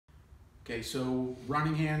Okay, so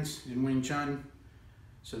running hands in Wing Chun.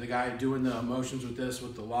 So the guy doing the motions with this,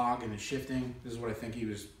 with the log and the shifting, this is what I think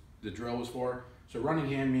the drill was for. So running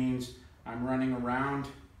hand means I'm running around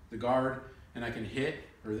the guard and I can hit,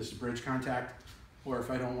 or this is bridge contact, or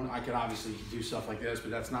if I don't want, I could obviously do stuff like this,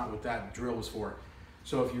 but that's not what that drill was for.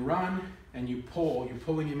 So if you run and you pull, you're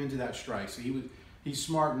pulling him into that strike. So he's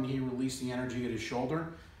smart and he released the energy at his shoulder.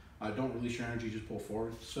 Don't release your energy, just pull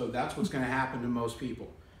forward. So that's what's gonna happen to most people.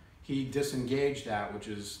 He disengaged that, which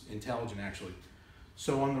is intelligent actually.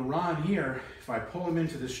 So on the run here, if I pull him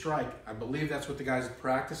into the strike, I believe that's what the guy's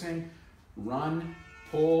practicing. Run,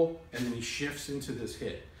 pull, and then he shifts into this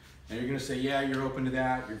hit. And you're gonna say, yeah, you're open to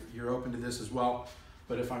that, you're open to this as well.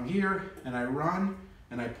 But if I'm here and I run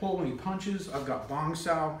and I pull when he punches, I've got bong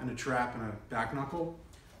sao and a trap and a back knuckle.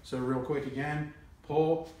 So real quick again,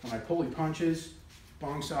 pull, when I pull he punches,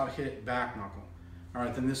 bong sao, hit, back knuckle. All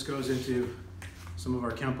right, then this goes into some of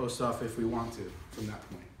our Kempo stuff if we want to from that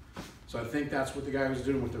point. So I think that's what the guy was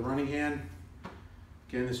doing with the running hand.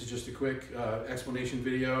 Again, this is just a quick explanation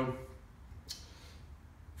video.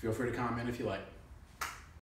 Feel free to comment if you like.